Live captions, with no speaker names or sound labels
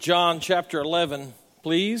John chapter 11,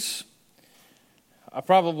 please. I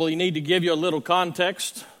probably need to give you a little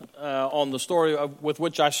context on the story with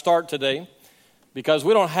which I start today, because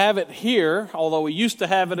we don't have it here, although we used to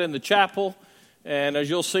have it in the chapel. And as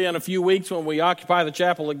you'll see in a few weeks when we occupy the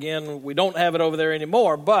chapel again, we don't have it over there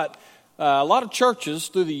anymore. But a lot of churches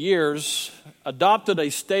through the years adopted a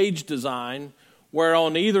stage design where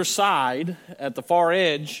on either side, at the far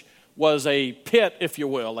edge, was a pit, if you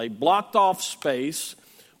will, a blocked off space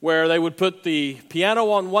where they would put the piano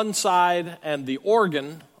on one side and the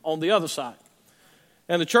organ on the other side.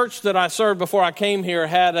 And the church that I served before I came here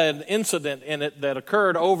had an incident in it that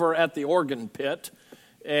occurred over at the organ pit.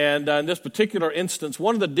 And in this particular instance,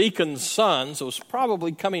 one of the deacon's sons was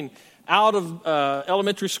probably coming out of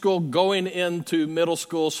elementary school, going into middle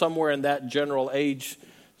school, somewhere in that general age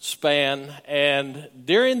span. And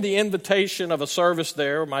during the invitation of a service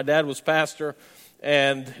there, my dad was pastor,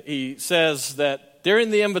 and he says that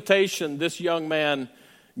during the invitation, this young man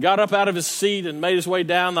got up out of his seat and made his way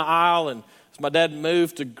down the aisle. And as my dad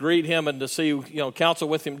moved to greet him and to see, counsel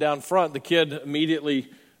with him down front, the kid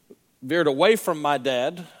immediately veered away from my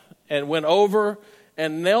dad and went over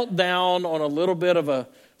and knelt down on a little bit of a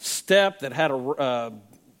step that had a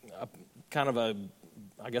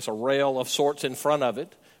rail of sorts in front of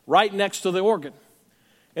it, right next to the organ.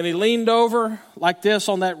 And he leaned over like this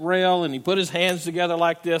on that rail, and he put his hands together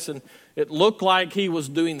like this, and it looked like he was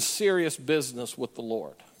doing serious business with the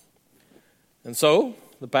Lord. And so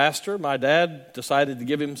the pastor, my dad, decided to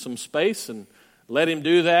give him some space and let him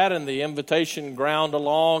do that, and the invitation ground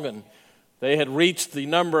along, and they had reached the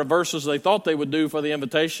number of verses they thought they would do for the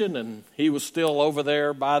invitation, and he was still over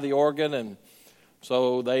there by the organ. And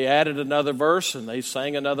so they added another verse, and they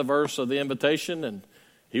sang another verse of the invitation, and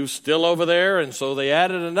he was still over there, and so they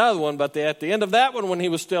added another one. But at the end of that one, when he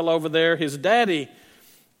was still over there, his daddy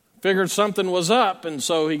figured something was up, and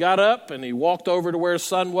so he got up and he walked over to where his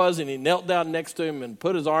son was, and he knelt down next to him and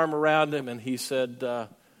put his arm around him, and he said,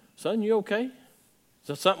 "Son, you okay? Is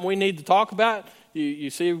that something we need to talk about? You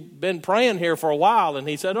see, you've been praying here for a while." And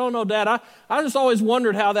he said, "Oh, no, Dad, I just always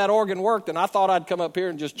wondered how that organ worked, and I thought I'd come up here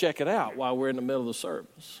and just check it out while we're in the middle of the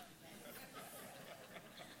service."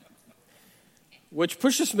 Which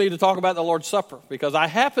pushes me to talk about the Lord's Supper, because I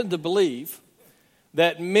happen to believe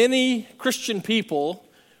that many Christian people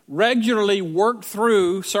regularly work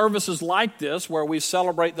through services like this where we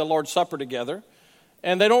celebrate the Lord's Supper together,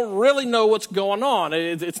 and they don't really know what's going on.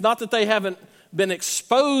 It's not that they haven't been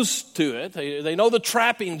exposed to it. They know the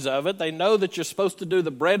trappings of it. They know that you're supposed to do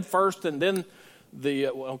the bread first and then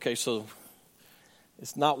so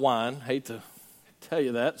it's not wine. Hate to tell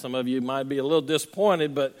you that. Some of you might be a little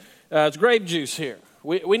disappointed, but it's grape juice here.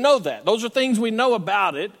 We know that. Those are things we know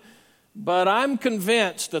about it, but I'm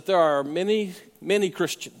convinced that there are many, many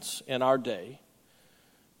Christians in our day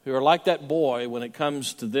who are like that boy when it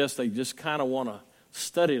comes to this. They just kind of want to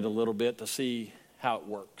study it a little bit to see how it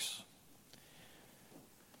works.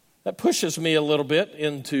 That pushes me a little bit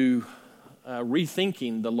into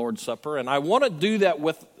rethinking the Lord's Supper, and I want to do that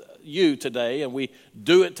with you today, and we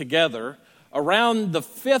do it together around the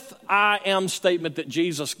fifth I am statement that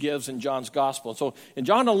Jesus gives in John's gospel. So in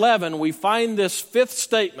John 11, we find this fifth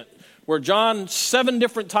statement where John 7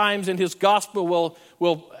 different times in his gospel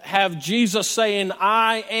will have Jesus saying,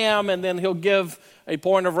 "I am," and then he'll give a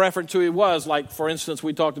point of reference to who he was. Like, for instance,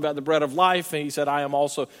 we talked about the bread of life, and he said, I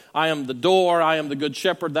am the door, I am the good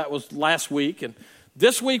shepherd. That was last week. And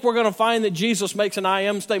this week we're going to find that Jesus makes an I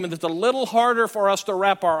am statement that's a little harder for us to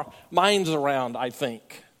wrap our minds around, I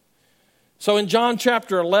think. So in John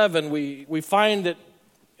chapter 11, we find that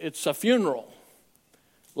it's a funeral.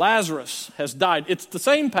 Lazarus has died. It's the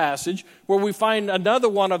same passage where we find another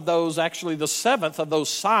one of those, actually the seventh of those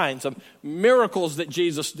signs of miracles that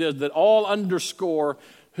Jesus did that all underscore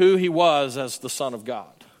who he was as the Son of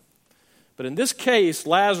God. But in this case,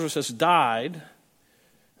 Lazarus has died.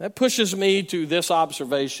 That pushes me to this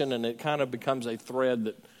observation, and it kind of becomes a thread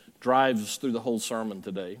that drives us through the whole sermon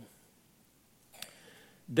today.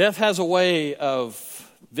 Death has a way of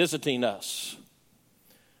visiting us.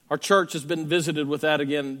 Our church has been visited with that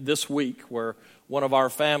again this week, where one of our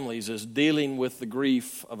families is dealing with the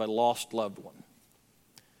grief of a lost loved one.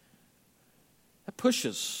 That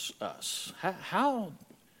pushes us. How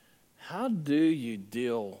do you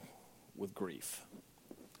deal with grief?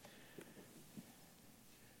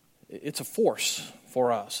 It's a force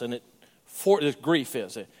for us, and grief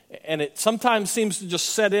is. And it sometimes seems to just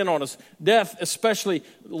set in on us. Death especially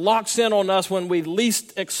locks in on us when we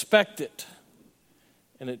least expect it.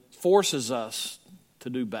 And it forces us to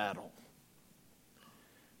do battle.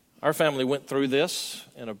 Our family went through this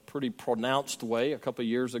in a pretty pronounced way a couple of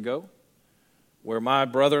years ago. where my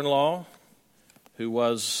brother-in-law, who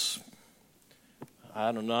was,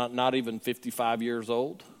 I don't know, not even 55 years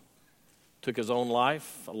old, took his own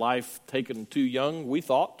life, a life taken too young, we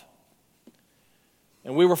thought.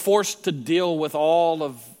 And we were forced to deal with all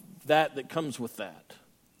of that comes with that.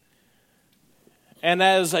 And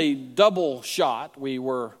as a double shot, we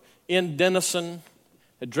were in Denison,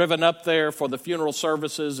 had driven up there for the funeral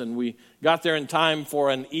services, and we got there in time for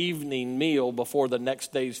an evening meal before the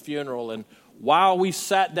next day's funeral. And while we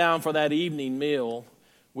sat down for that evening meal,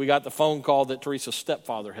 we got the phone call that Teresa's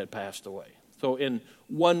stepfather had passed away. So in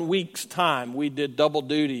 1 week's time, we did double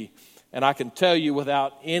duty. And I can tell you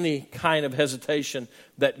without any kind of hesitation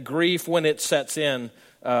that grief, when it sets in,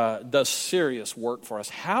 does serious work for us.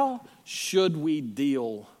 How should we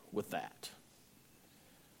deal with that?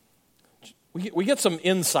 We get some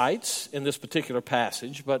insights in this particular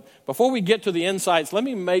passage, but before we get to the insights, let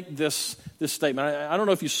me make this statement. I don't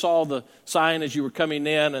know if you saw the sign as you were coming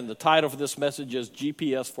in, and the title for this message is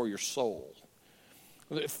GPS for Your Soul.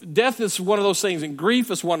 Death is one of those things, and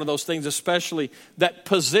grief is one of those things especially, that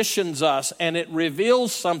positions us, and it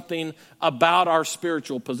reveals something about our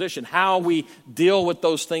spiritual position, how we deal with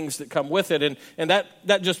those things that come with it. And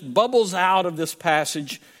that just bubbles out of this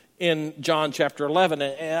passage in John chapter 11.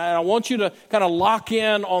 And I want you to kind of lock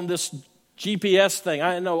in on this GPS thing.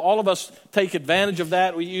 I know all of us take advantage of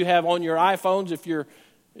that. You have on your iPhones, if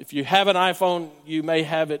you have an iPhone, you may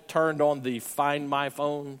have it turned on the Find My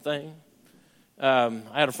Phone thing. I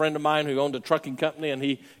had a friend of mine who owned a trucking company, and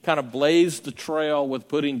he kind of blazed the trail with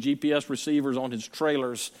putting GPS receivers on his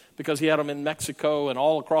trailers because he had them in Mexico and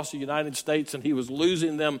all across the United States, and he was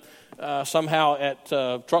losing them somehow at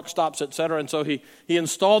truck stops, et cetera. And so he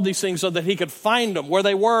installed these things so that he could find them where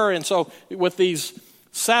they were. And so with these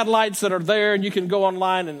satellites that are there, and you can go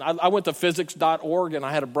online, and I went to physics.org, and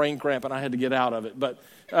I had a brain cramp, and I had to get out of it. But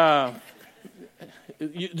the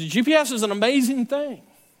GPS is an amazing thing.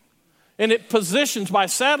 And it positions by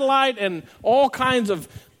satellite and all kinds of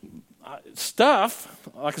stuff.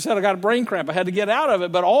 Like I said, I got a brain cramp. I had to get out of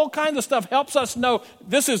it. But all kinds of stuff helps us know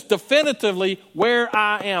this is definitively where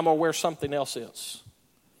I am or where something else is.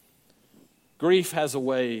 Grief has a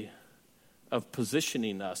way of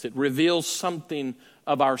positioning us. It reveals something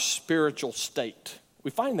of our spiritual state.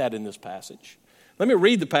 We find that in this passage. Let me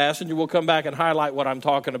read the passage, and we'll come back and highlight what I'm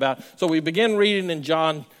talking about. So we begin reading in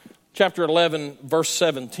John chapter 11, verse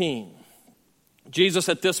 17. Jesus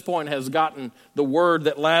at this point has gotten the word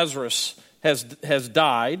that Lazarus has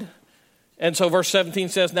died. And so verse 17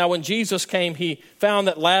 says, now when Jesus came, he found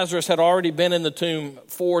that Lazarus had already been in the tomb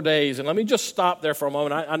 4 days. And let me just stop there for a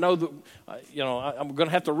moment. I know that, I'm going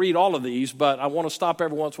to have to read all of these, but I want to stop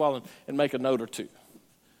every once in a while and make a note or two.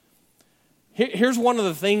 Here's one of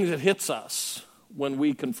the things that hits us when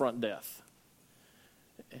we confront death.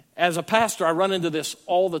 As a pastor, I run into this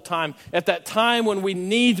all the time. At that time when we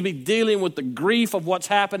need to be dealing with the grief of what's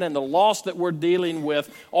happened and the loss that we're dealing with,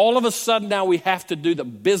 all of a sudden now we have to do the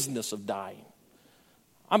business of dying.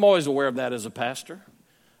 I'm always aware of that as a pastor.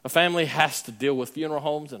 A family has to deal with funeral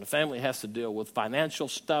homes, and a family has to deal with financial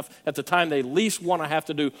stuff. At the time they least want to have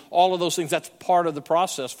to do all of those things. That's part of the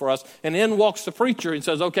process for us. And in walks the preacher and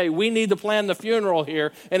says, okay, we need to plan the funeral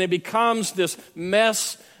here. And it becomes this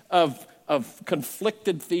mess of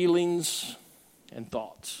conflicted feelings and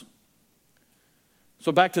thoughts.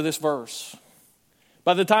 So back to this verse.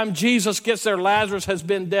 By the time Jesus gets there, Lazarus has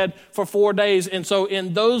been dead for 4 days. And so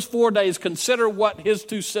in those 4 days, consider what his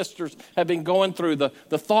two sisters have been going through, the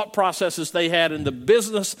thought processes they had and the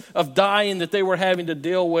business of dying that they were having to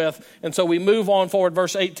deal with. And so we move on forward.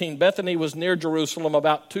 Verse 18, Bethany was near Jerusalem,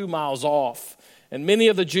 about 2 miles off. And many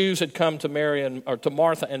of the Jews had come to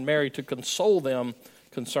Martha and Mary to console them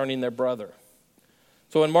concerning their brother.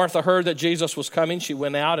 So when Martha heard that Jesus was coming, she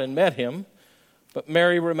went out and met him, but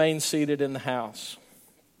Mary remained seated in the house.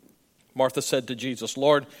 Martha said to Jesus,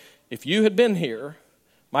 Lord, if you had been here,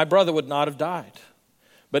 my brother would not have died.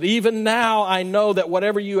 But even now I know that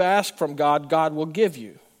whatever you ask from God, God will give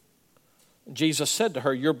you. Jesus said to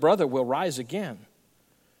her, your brother will rise again.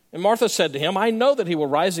 And Martha said to him, I know that he will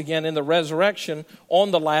rise again in the resurrection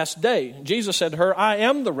on the last day. Jesus said to her, I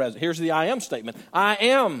am the resurrection. Here's the I am statement. I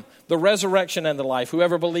am the resurrection and the life.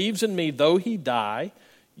 Whoever believes in me, though he die,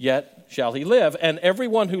 yet shall he live. And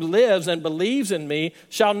everyone who lives and believes in me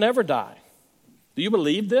shall never die. Do you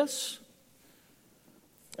believe this?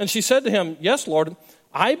 And she said to him, yes, Lord,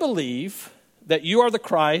 I believe that you are the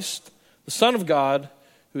Christ, the Son of God,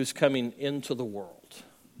 who is coming into the world.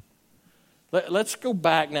 Let's go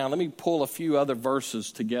back now. Let me pull a few other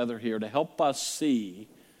verses together here to help us see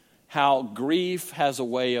how grief has a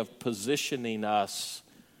way of positioning us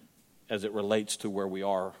as it relates to where we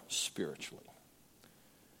are spiritually.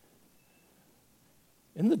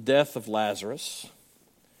 in the death of Lazarus,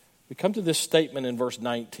 we come to this statement in verse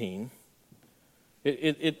 19.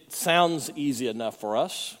 It sounds easy enough for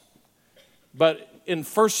us, but in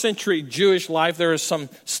first century Jewish life, there is some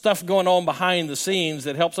stuff going on behind the scenes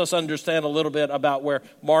that helps us understand a little bit about where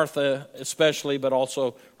Martha especially, but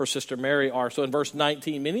also her sister Mary are. So in verse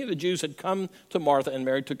 19, many of the Jews had come to Martha and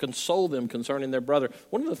Mary to console them concerning their brother.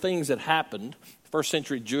 One of the things that happened first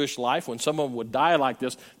century Jewish life, when someone would die like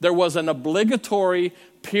this, there was an obligatory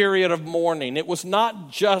period of mourning. It was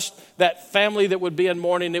not just that family that would be in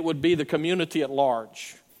mourning, it would be the community at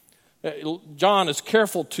large. John is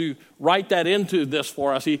careful to write that into this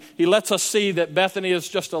for us. He lets us see that Bethany is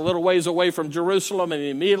just a little ways away from Jerusalem, and he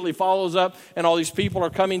immediately follows up, and all these people are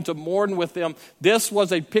coming to mourn with them. This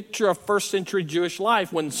was a picture of first century Jewish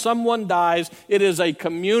life. When someone dies, it is a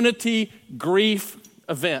community grief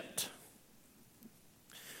event.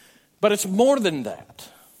 But it's more than that.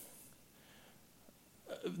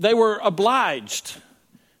 They were obliged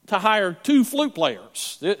to hire 2 flute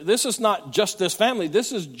players. This is not just this family.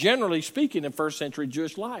 This is generally speaking in first century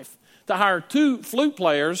Jewish life. To hire 2 flute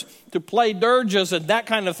players to play dirges and that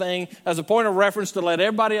kind of thing as a point of reference to let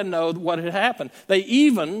everybody know what had happened.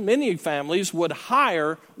 Many families would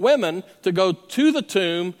hire women to go to the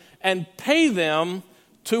tomb and pay them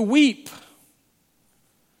to weep.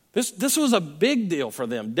 This was a big deal for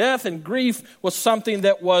them. Death and grief was something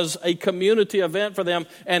that was a community event for them.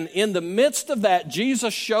 And in the midst of that,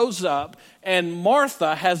 Jesus shows up, and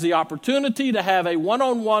Martha has the opportunity to have a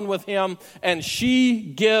one-on-one with him, and she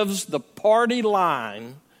gives the party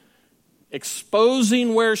line,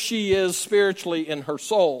 exposing where she is spiritually in her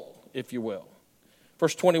soul, if you will.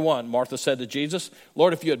 Verse 21, Martha said to Jesus,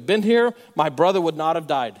 "Lord, if you had been here, my brother would not have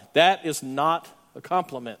died." That is not a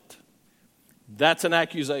compliment. That's an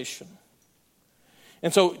accusation.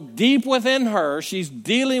 And so deep within her, she's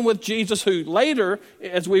dealing with Jesus, who later,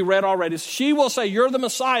 as we read already, she will say, "You're the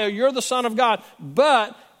Messiah, you're the Son of God,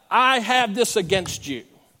 but I have this against you.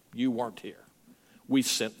 You weren't here. We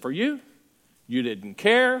sent for you. You didn't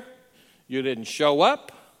care. You didn't show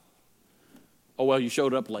up. Oh, well, you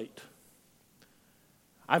showed up late."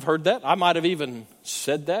 I've heard that. I might have even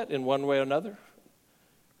said that in one way or another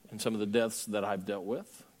in some of the deaths that I've dealt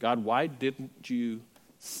with. God, why didn't you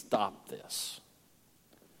stop this?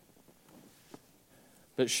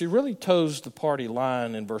 But she really toes the party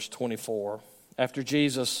line in verse 24. After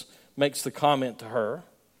Jesus makes the comment to her,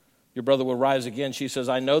 "Your brother will rise again," she says,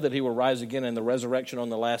 "I know that he will rise again in the resurrection on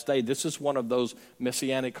the last day." This is one of those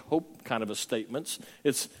messianic hope kind of a statements.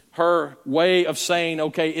 It's her way of saying,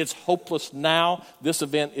 okay, it's hopeless now. This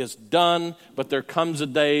event is done, but there comes a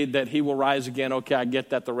day that he will rise again. Okay, I get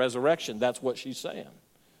that, the resurrection. That's what she's saying.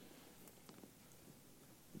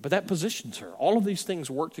 But that positions her. All of these things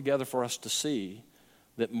work together for us to see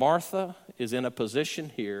that Martha is in a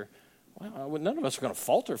position here. Well, none of us are going to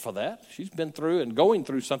fault her for that. She's been through and going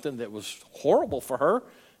through something that was horrible for her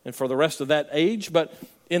and for the rest of that age. But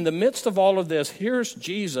in the midst of all of this, here's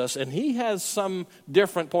Jesus, and he has some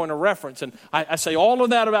different point of reference. And I say all of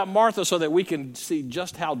that about Martha so that we can see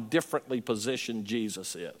just how differently positioned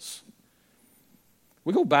Jesus is.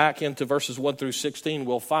 We go back into verses 1 through 16,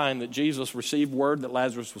 we'll find that Jesus received word that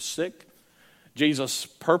Lazarus was sick. Jesus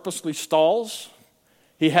purposely stalls.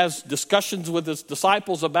 He has discussions with his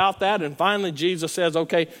disciples about that, and finally Jesus says,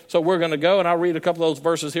 okay, so we're going to go, and I'll read a couple of those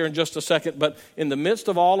verses here in just a second, but in the midst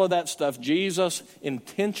of all of that stuff, Jesus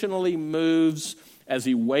intentionally moves as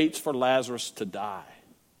he waits for Lazarus to die.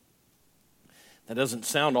 That doesn't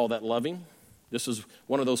sound all that loving. This is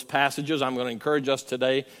one of those passages. I'm going to encourage us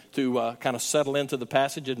today to kind of settle into the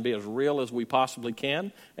passage and be as real as we possibly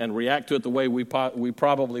can and react to it the way we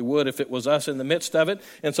probably would if it was us in the midst of it.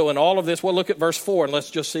 And so in all of this, we'll look at verse 4 and let's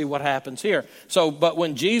just see what happens here. So, but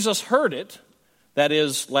when Jesus heard it, that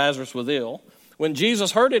is, Lazarus was ill, when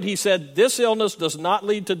Jesus heard it, he said, "This illness does not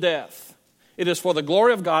lead to death. It is for the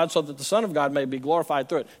glory of God, so that the Son of God may be glorified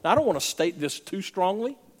through it." Now, I don't want to state this too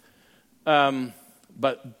strongly,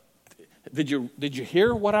 but Did you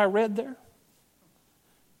hear what I read there?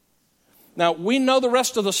 Now, we know the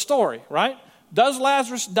rest of the story, right? Does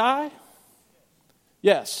Lazarus die?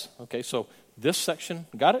 Yes. Okay, so this section,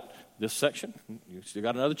 got it? This section, you still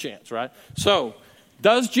got another chance, right? So,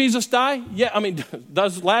 does Jesus die? Yeah,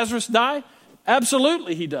 does Lazarus die?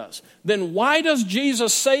 Absolutely he does. Then why does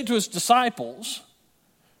Jesus say to his disciples,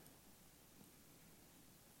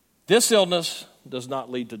 "This illness does not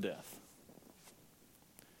lead to death"?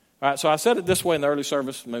 All right, so I said it this way in the early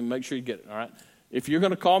service. Make sure you get it, all right? If you're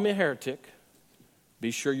going to call me a heretic,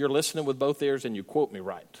 be sure you're listening with both ears and you quote me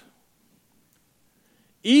right.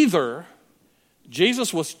 Either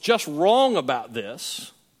Jesus was just wrong about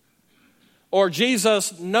this, or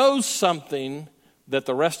Jesus knows something that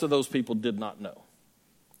the rest of those people did not know.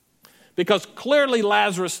 Because clearly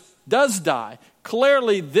Lazarus does die.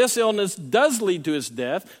 Clearly this illness does lead to his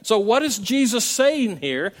death. So what is Jesus saying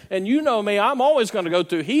here? And you know me, I'm always going to go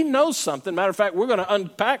to, he knows something. Matter of fact, we're going to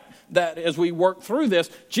unpack that as we work through this.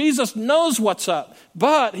 Jesus knows what's up,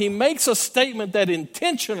 but he makes a statement that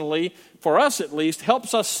intentionally, for us at least,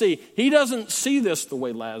 helps us see. He doesn't see this the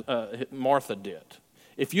way Martha did.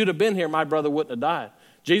 If you'd have been here, my brother wouldn't have died.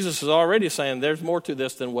 Jesus is already saying there's more to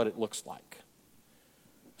this than what it looks like.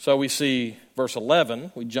 So we see verse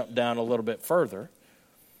 11, we jump down a little bit further.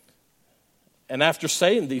 And after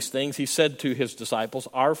saying these things, he said to his disciples,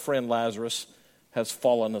 our friend Lazarus has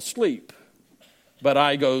fallen asleep, but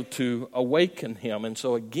I go to awaken him. And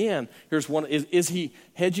so again, here's one, is he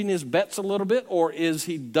hedging his bets a little bit, or is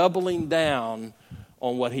he doubling down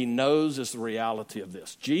on what he knows is the reality of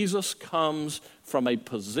this? Jesus comes from a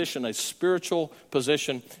position, a spiritual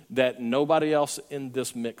position that nobody else in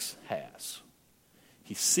this mix has.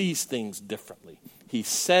 He sees things differently. He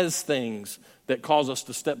says things that cause us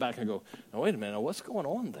to step back and go, now wait a minute, what's going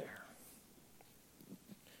on there?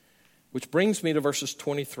 Which brings me to verses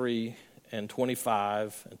 23 and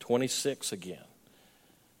 25 and 26 again.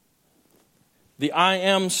 The I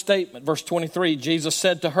am statement, verse 23, Jesus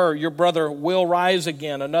said to her, your brother will rise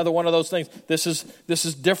again. Another one of those things. This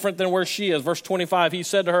is different than where she is. Verse 25, he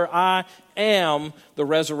said to her, I am the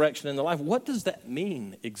resurrection and the life. What does that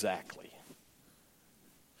mean exactly?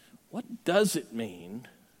 What does it mean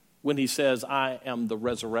when he says, I am the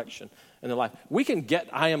resurrection and the life? We can get,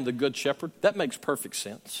 I am the good shepherd. That makes perfect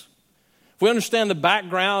sense. If we understand the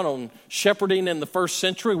background on shepherding in the first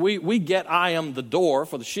century, we get, I am the door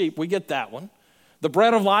for the sheep. We get that one. The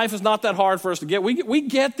bread of life is not that hard for us to get. We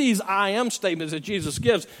get these I am statements that Jesus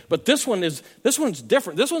gives, but this one's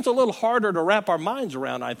different. This one's a little harder to wrap our minds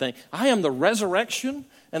around, I think. I am the resurrection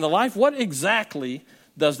and the life. What exactly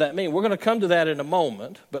does that mean? We're going to come to that in a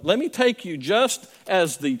moment, but let me take you just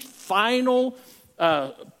as the final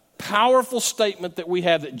powerful statement that we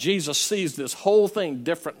have that Jesus sees this whole thing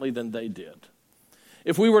differently than they did.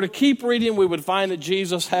 If we were to keep reading, we would find that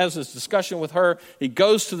Jesus has this discussion with her. He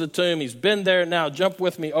goes to the tomb. He's been there. Now jump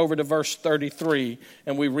with me over to verse 33,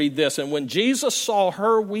 and we read this. And when Jesus saw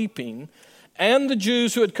her weeping, and the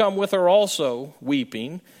Jews who had come with her also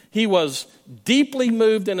weeping, he was deeply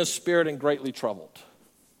moved in his spirit and greatly troubled.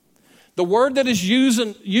 The word that is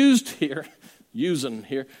used here,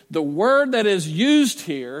 the word that is used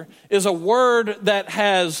here is a word that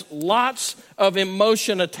has lots of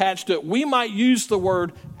emotion attached to it. We might use the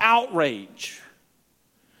word outrage.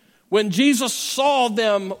 When Jesus saw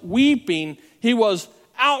them weeping, he was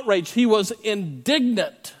outraged. He was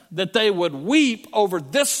indignant that they would weep over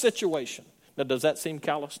this situation. Now, does that seem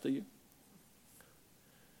callous to you?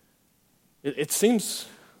 It seems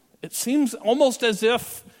almost as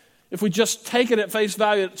if we just take it at face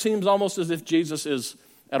value, it seems almost as if Jesus is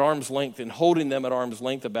at arm's length and holding them at arm's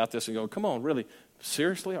length about this and go, come on, really,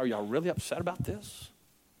 seriously, are y'all really upset about this?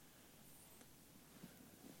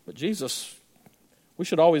 But Jesus, we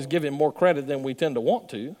should always give him more credit than we tend to want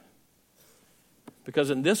to, because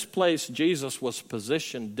in this place, Jesus was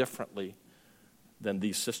positioned differently than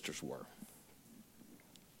these sisters were.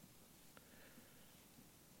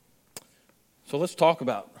 So let's talk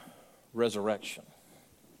about resurrection.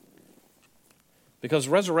 Because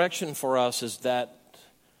resurrection for us is that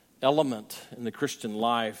element in the Christian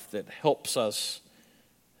life that helps us.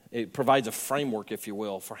 It provides a framework, if you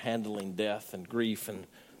will, for handling death and grief and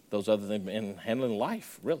those other things, and handling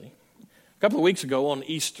life, really. A couple of weeks ago on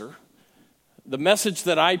Easter, the message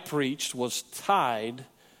that I preached was tied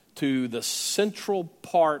to the central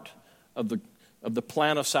part of the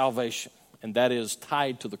plan of salvation. And that is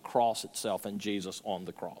tied to the cross itself and Jesus on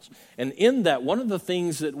the cross. And in that, one of the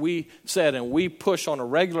things that we said and we push on a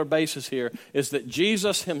regular basis here is that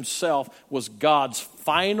Jesus himself was God's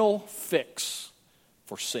final fix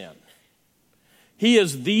for sin. He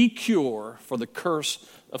is the cure for the curse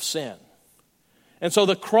of sin. And so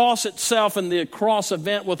the cross itself and the cross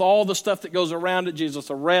event with all the stuff that goes around it,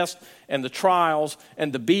 Jesus' arrest and the trials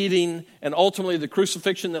and the beating and ultimately the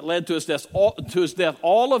crucifixion that led to his death,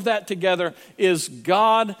 all of that together is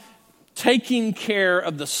God taking care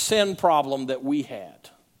of the sin problem that we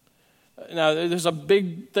had. Now, there's a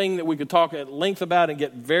big thing that we could talk at length about and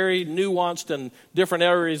get very nuanced in different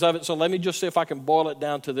areas of it. So let me just see if I can boil it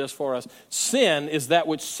down to this for us. Sin is that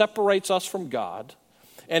which separates us from God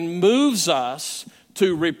and moves us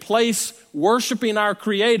to replace worshiping our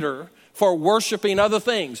Creator for worshiping other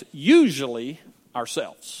things, usually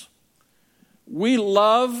ourselves. We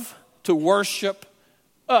love to worship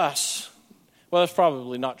us. Well, that's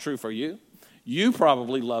probably not true for you. You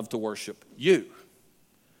probably love to worship you,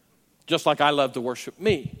 just like I love to worship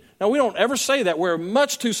me. Now, we don't ever say that. We're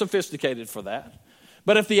much too sophisticated for that.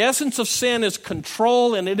 But if the essence of sin is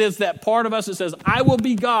control, and it is that part of us that says, I will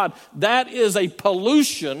be God, that is a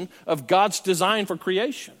pollution of God's design for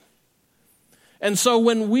creation. And so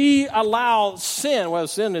when we allow sin, well,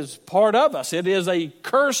 sin is part of us. It is a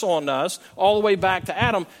curse on us all the way back to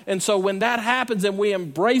Adam. And so when that happens and we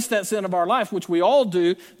embrace that sin of our life, which we all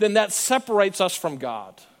do, then that separates us from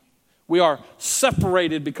God. We are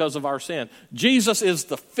separated because of our sin. Jesus is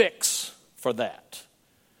the fix for that.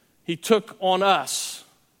 He took on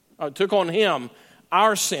him,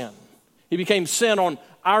 our sin. He became sin on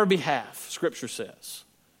our behalf, Scripture says.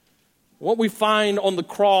 What we find on the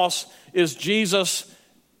cross is Jesus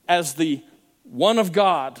as the one of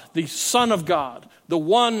God, the Son of God, the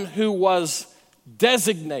one who was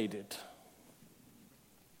designated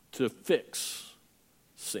to fix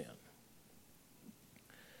sin.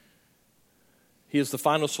 He is the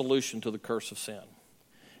final solution to the curse of sin.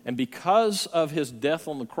 And because of his death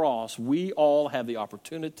on the cross, we all have the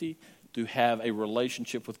opportunity to have a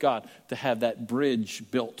relationship with God, to have that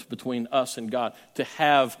bridge built between us and God, to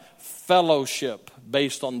have fellowship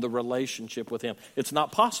based on the relationship with him. It's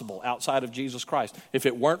not possible outside of Jesus Christ. If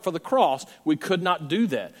it weren't for the cross, we could not do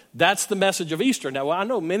that. That's the message of Easter. Now, I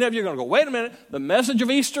know many of you are going to go, wait a minute, the message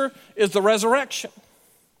of Easter is the resurrection.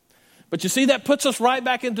 But you see, that puts us right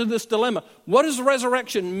back into this dilemma. What does the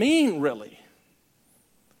resurrection mean, really?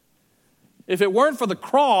 If it weren't for the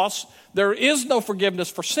cross, there is no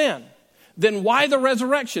forgiveness for sin. Then why the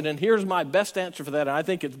resurrection? And here's my best answer for that, and I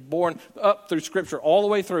think it's borne up through Scripture all the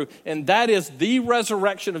way through, and that is the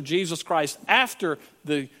resurrection of Jesus Christ after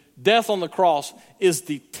the death on the cross is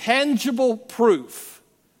the tangible proof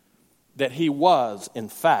that he was, in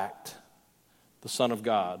fact, the Son of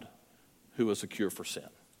God who was a cure for sin.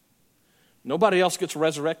 Nobody else gets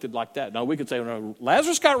resurrected like that. Now, we could say, no,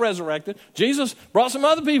 Lazarus got resurrected. Jesus brought some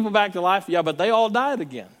other people back to life. Yeah, but they all died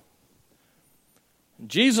again.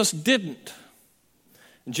 Jesus didn't.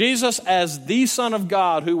 Jesus, as the Son of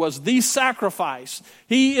God, who was the sacrifice,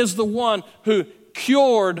 he is the one who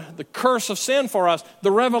cured the curse of sin for us.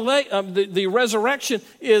 The resurrection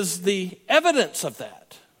is the evidence of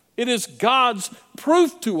that. It is God's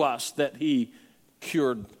proof to us that he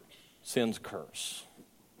cured sin's curse.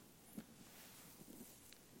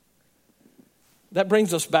 That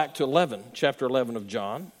brings us back to chapter 11 of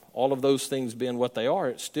John. All of those things being what they are,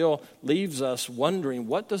 it still leaves us wondering,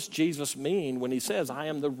 what does Jesus mean when he says, I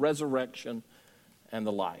am the resurrection and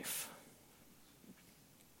the life?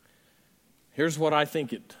 Here's what I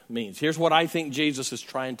think it means. Here's what I think Jesus is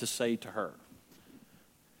trying to say to her.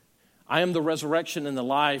 I am the resurrection and the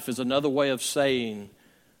life is another way of saying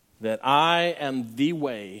that I am the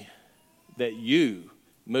way that you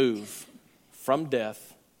move from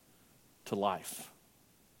death to life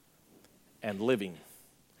and living.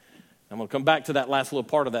 I'm going to come back to that last little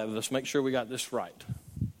part of that. Let's make sure we got this right.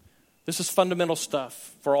 This is fundamental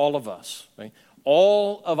stuff for all of us. Right?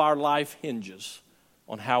 All of our life hinges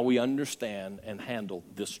on how we understand and handle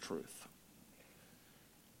this truth.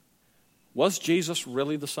 Was Jesus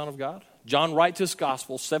really the Son of God? John writes his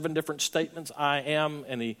gospel, 7 different statements, I am,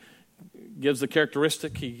 and he gives the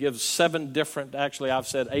characteristic. He gives 7 different, actually I've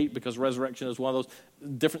said 8 because resurrection is one of those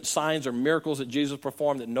different signs or miracles that Jesus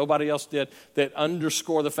performed that nobody else did that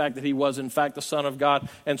underscore the fact that he was in fact the Son of God.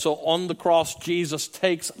 And so on the cross, Jesus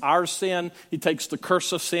takes our sin, he takes the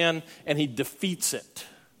curse of sin, and he defeats it.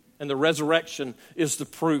 And the resurrection is the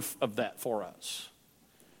proof of that for us.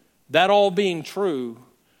 That all being true,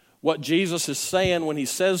 what Jesus is saying when he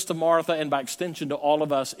says to Martha and by extension to all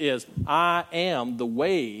of us is, I am the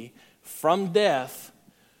way from death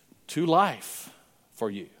to life for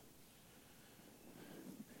you.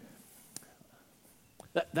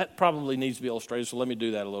 That probably needs to be illustrated, so let me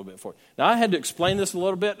do that a little bit for you. Now, I had to explain this a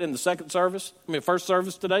little bit in the first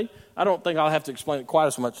service today. I don't think I'll have to explain it quite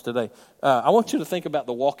as much today. I want you to think about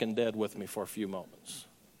The Walking Dead with me for a few moments.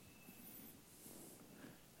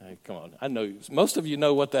 Hey, come on. I know most of you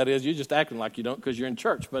know what that is. You're just acting like you don't because you're in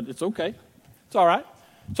church, but it's okay. It's all right.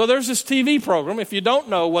 So there's this TV program. If you don't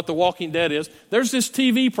know what The Walking Dead is, there's this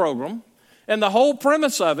TV program, and the whole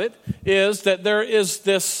premise of it is that there is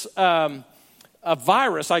this a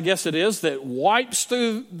virus, I guess it is, that wipes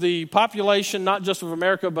through the population, not just of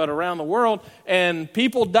America, but around the world, and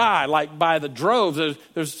people die, like by the droves.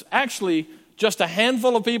 There's actually just a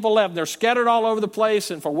handful of people left. They're scattered all over the place,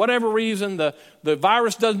 and for whatever reason, the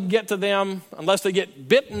virus doesn't get to them unless they get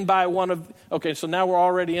bitten by one of... Okay, so now we're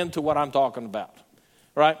already into what I'm talking about,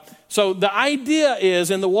 right? So the idea is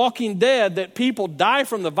in The Walking Dead that people die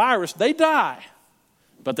from the virus. They die.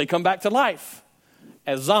 But they come back to life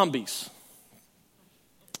as zombies.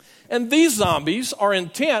 And these zombies are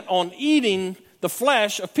intent on eating the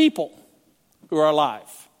flesh of people who are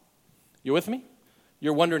alive. You with me?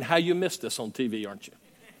 You're wondering how you missed this on TV, aren't you?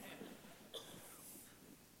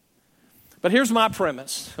 But here's my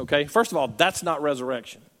premise, okay? First of all, that's not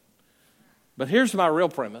resurrection. But here's my real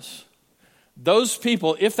premise. Those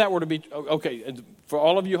people, if that were to be, okay, for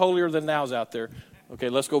all of you holier than nows out there, okay,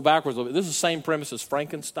 let's go backwards a little bit. This is the same premise as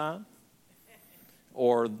Frankenstein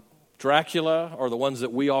or Dracula or the ones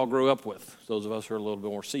that we all grew up with, those of us who are a little bit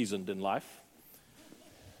more seasoned in life.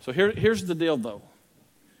 So here's the deal, though.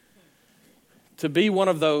 To be one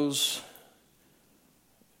of those,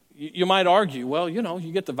 you might argue, well, you know,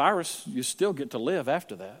 you get the virus, you still get to live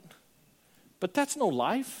after that. But that's no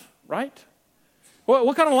life, right? Well,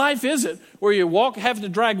 what kind of life is it where you walk, having to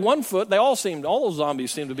drag one foot? All those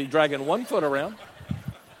zombies seem to be dragging one foot around.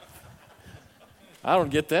 I don't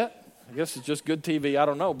get that. I guess it's just good TV. I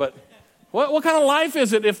don't know. But what kind of life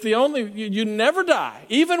is it if you never die?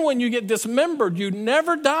 Even when you get dismembered, you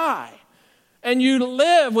never die. And you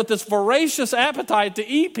live with this voracious appetite to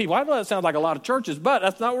eat people. I know that sounds like a lot of churches, but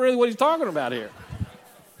that's not really what he's talking about here.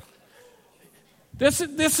 This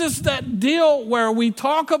is that deal where we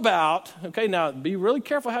talk about, okay, now be really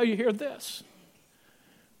careful how you hear this.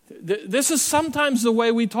 This is sometimes the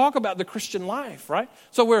way we talk about the Christian life, right?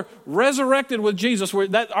 So we're resurrected with Jesus.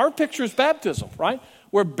 Our picture is baptism, right?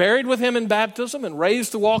 We're buried with him in baptism and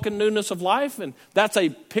raised to walk in newness of life. And that's a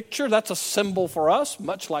picture, that's a symbol for us,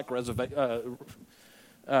 much like resurrection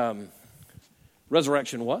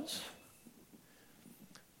was.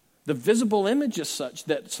 The visible image is such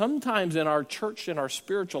that sometimes in our church, in our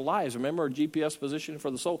spiritual lives, remember our GPS position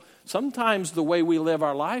for the soul, sometimes the way we live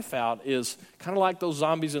our life out is kind of like those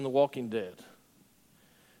zombies in The Walking Dead.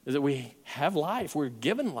 Is that we have life, we're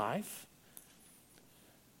given life,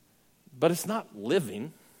 but it's not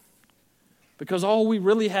living, because all we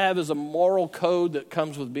really have is a moral code that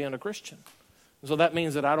comes with being a Christian. And so that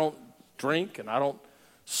means that I don't drink and I don't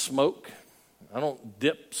smoke, I don't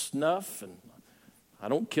dip snuff, and I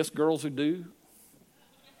don't kiss girls who do.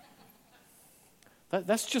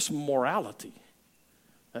 That's just morality.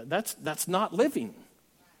 That's not living.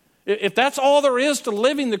 If that's all there is to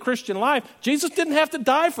living the Christian life, Jesus didn't have to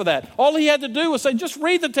die for that. All he had to do was say, just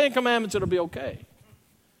read the Ten Commandments, it'll be okay.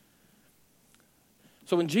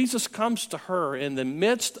 So when Jesus comes to her in the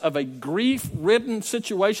midst of a grief-ridden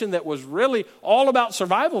situation that was really all about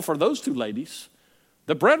survival for those two ladies,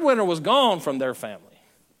 the breadwinner was gone from their family.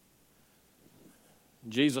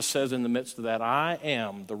 Jesus says in the midst of that, I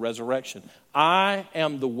am the resurrection. I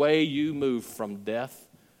am the way you move from death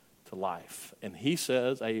to life. And he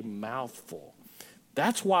says a mouthful.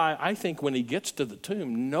 That's why I think when he gets to the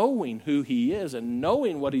tomb, knowing who he is and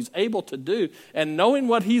knowing what he's able to do and knowing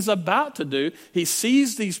what he's about to do, he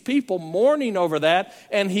sees these people mourning over that,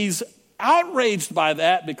 and he's outraged by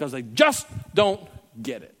that because they just don't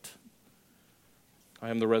get it. I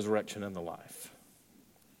am the resurrection and the life.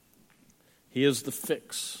 He is the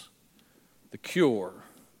fix, the cure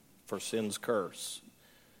for sin's curse.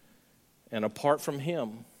 And apart from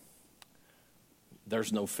him,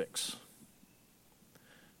 there's no fix.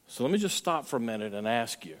 So let me just stop for a minute and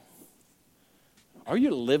ask you, are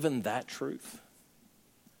you living that truth?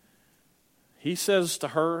 He says to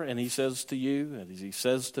her, and he says to you, and he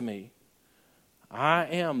says to me, I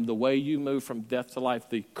am the way you move from death to life.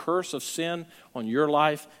 The curse of sin on your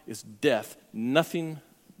life is death, nothing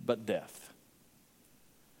but death.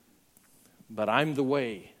 But I'm the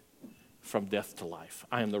way from death to life.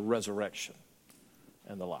 I am the resurrection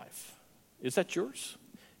and the life. Is that yours?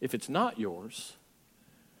 If it's not yours,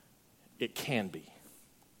 it can be.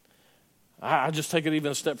 I just take it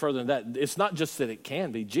even a step further than that. It's not just that it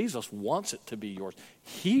can be. Jesus wants it to be yours.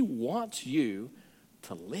 He wants you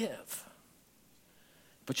to live.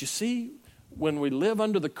 But you see, when we live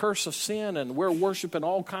under the curse of sin and we're worshiping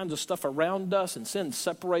all kinds of stuff around us and sin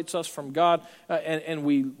separates us from God, and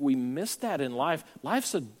we miss that in life.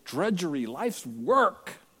 Life's a drudgery. Life's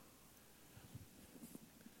work.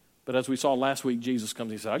 But as we saw last week, Jesus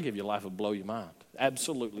comes and he said, I'll give you a life that will blow your mind.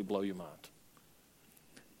 Absolutely blow your mind.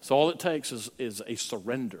 So all it takes is a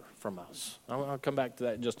surrender from us. I'll come back to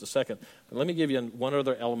that in just a second. But let me give you one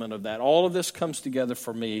other element of that. All of this comes together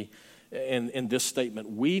for me in this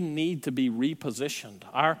statement. We need to be repositioned.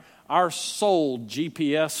 Our soul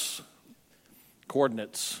GPS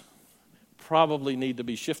coordinates probably need to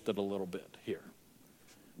be shifted a little bit here.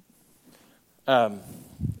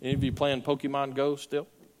 Any of you playing Pokemon Go still?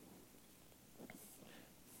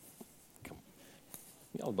 Come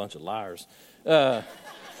on. Y'all a bunch of liars.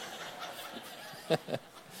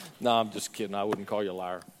 No, I'm just kidding. I wouldn't call you a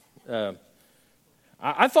liar.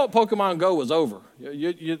 I thought Pokemon Go was over.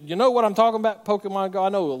 You know what I'm talking about, Pokemon Go? I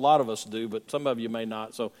know a lot of us do, but some of you may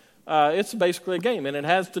not. So it's basically a game, and it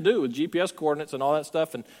has to do with GPS coordinates and all that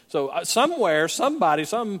stuff. And so somewhere, somebody,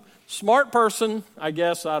 some smart person, I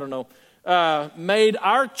guess, I don't know, made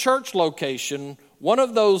our church location one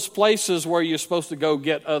of those places where you're supposed to go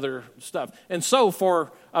get other stuff. And so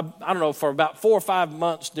for about 4 or 5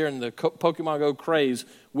 months during the Pokemon Go craze,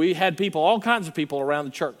 we had people, all kinds of people around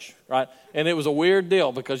the church, right? And it was a weird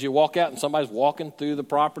deal because you walk out and somebody's walking through the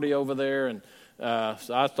property over there. And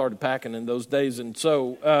so I started packing in those days. And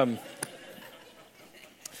so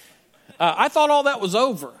I thought all that was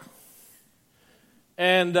over.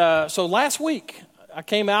 And so last week, I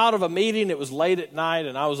came out of a meeting. It was late at night,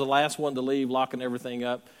 and I was the last one to leave, locking everything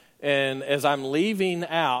up. And as I'm leaving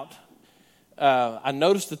out, I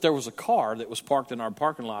noticed that there was a car that was parked in our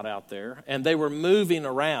parking lot out there, and they were moving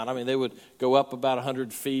around. I mean, they would go up about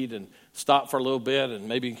 100 feet and stop for a little bit and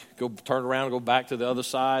maybe go turn around and go back to the other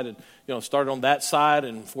side and, start on that side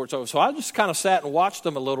and forth. So I just kind of sat and watched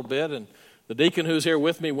them a little bit, and the deacon who's here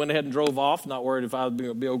with me went ahead and drove off, not worried if I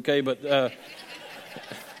would be okay, but...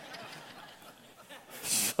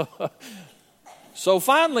 So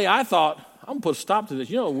finally, I thought, I'm going to put a stop to this.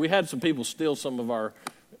 We had some people steal some of our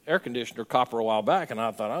air conditioner copper a while back, and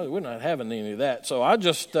I thought, we're not having any of that. So I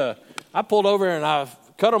just, I pulled over and I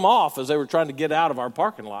cut them off as they were trying to get out of our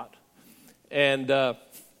parking lot. And,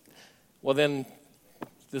 then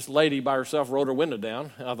this lady by herself rolled her window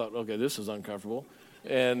down. And I thought, okay, this is uncomfortable.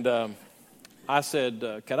 And I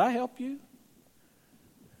said, can I help you?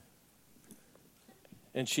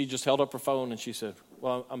 And she just held up her phone and she said,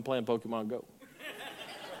 well, I'm playing Pokemon Go.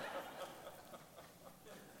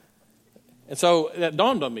 And so that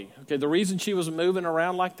dawned on me. Okay, the reason she was moving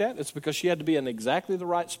around like that is because she had to be in exactly the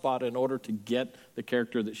right spot in order to get the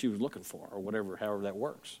character that she was looking for, or whatever, however that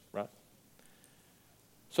works, right?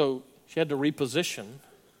 So she had to reposition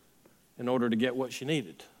in order to get what she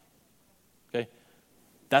needed. Okay,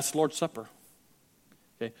 that's Lord's Supper.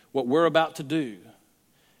 Okay, what we're about to do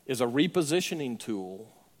is a repositioning tool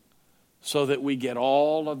so that we get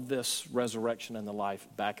all of this resurrection and the life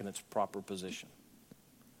back in its proper position.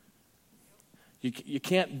 You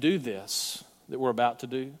can't do this that we're about to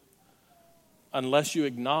do unless you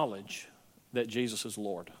acknowledge that Jesus is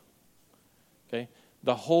Lord. Okay?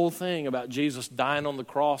 The whole thing about Jesus dying on the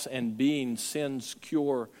cross and being sin's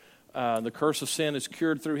cure, the curse of sin is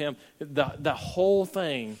cured through him, the whole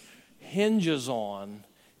thing hinges on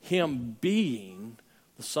him being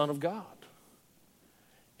the Son of God.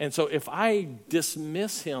 And so if I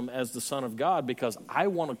dismiss him as the Son of God because I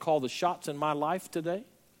want to call the shots in my life today,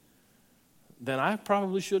 then I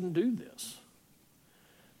probably shouldn't do this.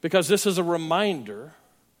 Because this is a reminder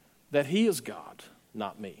that he is God,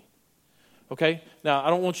 not me. Okay? Now,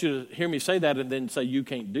 I don't want you to hear me say that and then say you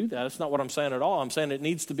can't do that. That's not what I'm saying at all. I'm saying it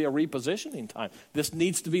needs to be a repositioning time. This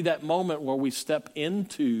needs to be that moment where we step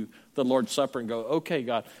into the Lord's Supper and go, okay,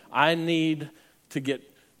 God, I need to get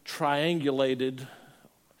triangulated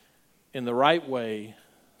in the right way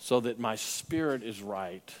so that my spirit is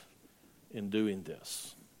right in doing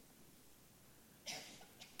this.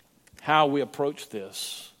 How we approach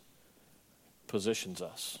this positions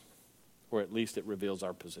us, or at least it reveals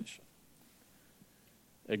our position.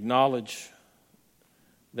 Acknowledge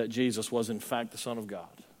that Jesus was in fact the Son of God.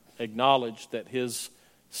 Acknowledge that his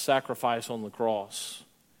sacrifice on the cross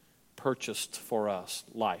purchased for us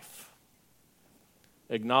life.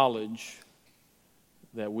 Acknowledge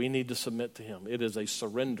that we need to submit to him. It is a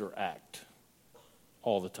surrender act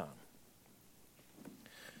all the time.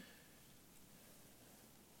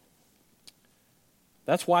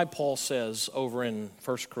 That's why Paul says over in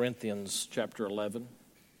 1 Corinthians chapter 11,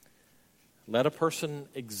 let a person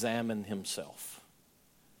examine himself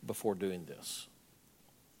before doing this.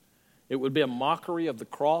 It would be a mockery of the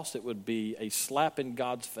cross. It would be a slap in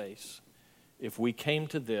God's face if we came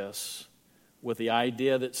to this with the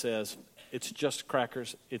idea that says, it's just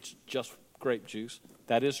crackers, it's just grape juice.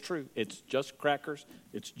 That is true. It's just crackers,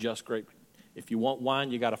 it's just grape. If you want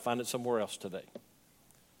wine, you got to find it somewhere else today.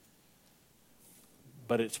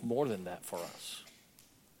 But it's more than that for us.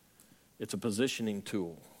 It's a positioning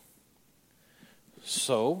tool.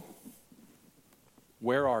 So,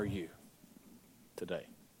 where are you today?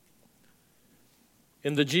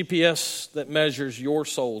 In the GPS that measures your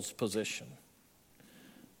soul's position,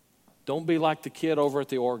 don't be like the kid over at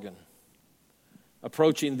the organ,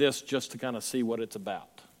 approaching this just to kind of see what it's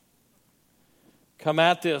about. Come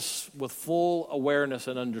at this with full awareness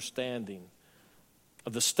and understanding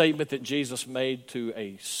of the statement that Jesus made to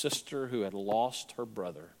a sister who had lost her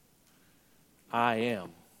brother. I am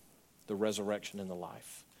the resurrection, and the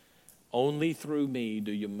life. Only through me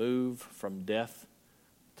do you move from death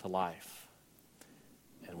to life.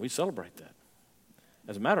 And we celebrate that.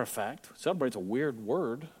 As a matter of fact, celebrate's a weird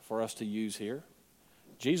word for us to use here.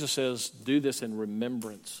 Jesus says, do this in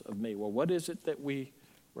remembrance of me. Well, what is it that we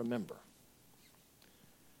remember?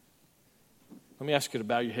 Let me ask you to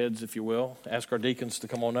bow your heads, if you will. Ask our deacons to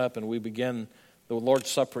come on up, and we begin the Lord's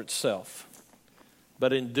Supper itself.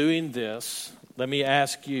 But in doing this, let me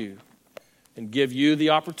ask you and give you the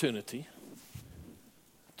opportunity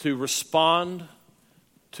to respond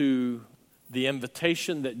to the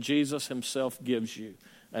invitation that Jesus himself gives you,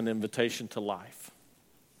 an invitation to life.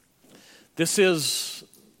 This is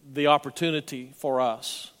the opportunity for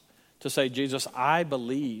us to say, Jesus, I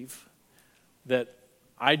believe that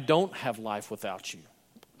I don't have life without you.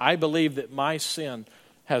 I believe that my sin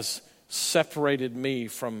has separated me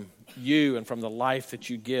from you and from the life that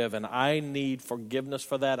you give, and I need forgiveness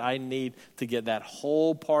for that. I need to get that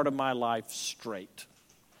whole part of my life straight.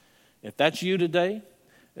 If that's you today,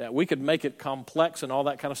 we could make it complex and all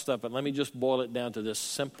that kind of stuff, but let me just boil it down to this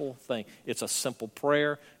simple thing. It's a simple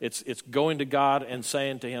prayer. It's going to God and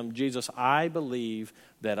saying to him, Jesus, I believe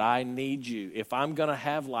that I need you. If I'm going to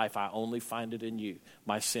have life, I only find it in you.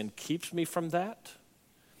 My sin keeps me from that.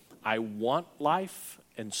 I want life,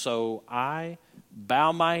 and so I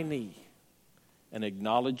bow my knee and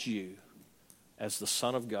acknowledge you as the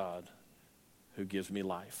Son of God who gives me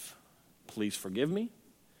life. Please forgive me.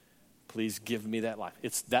 Please give me that life.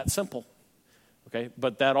 It's that simple, okay?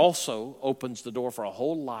 But that also opens the door for a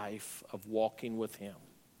whole life of walking with him.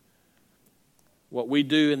 What we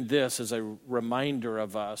do in this is a reminder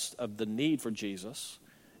of us of the need for Jesus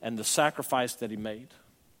and the sacrifice that he made.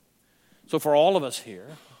 So for all of us here,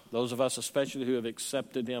 those of us especially who have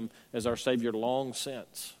accepted him as our Savior long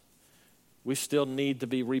since, we still need to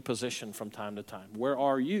be repositioned from time to time. Where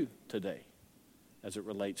are you today as it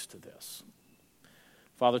relates to this?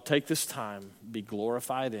 Father, take this time, be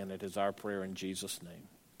glorified in it is our prayer in Jesus' name.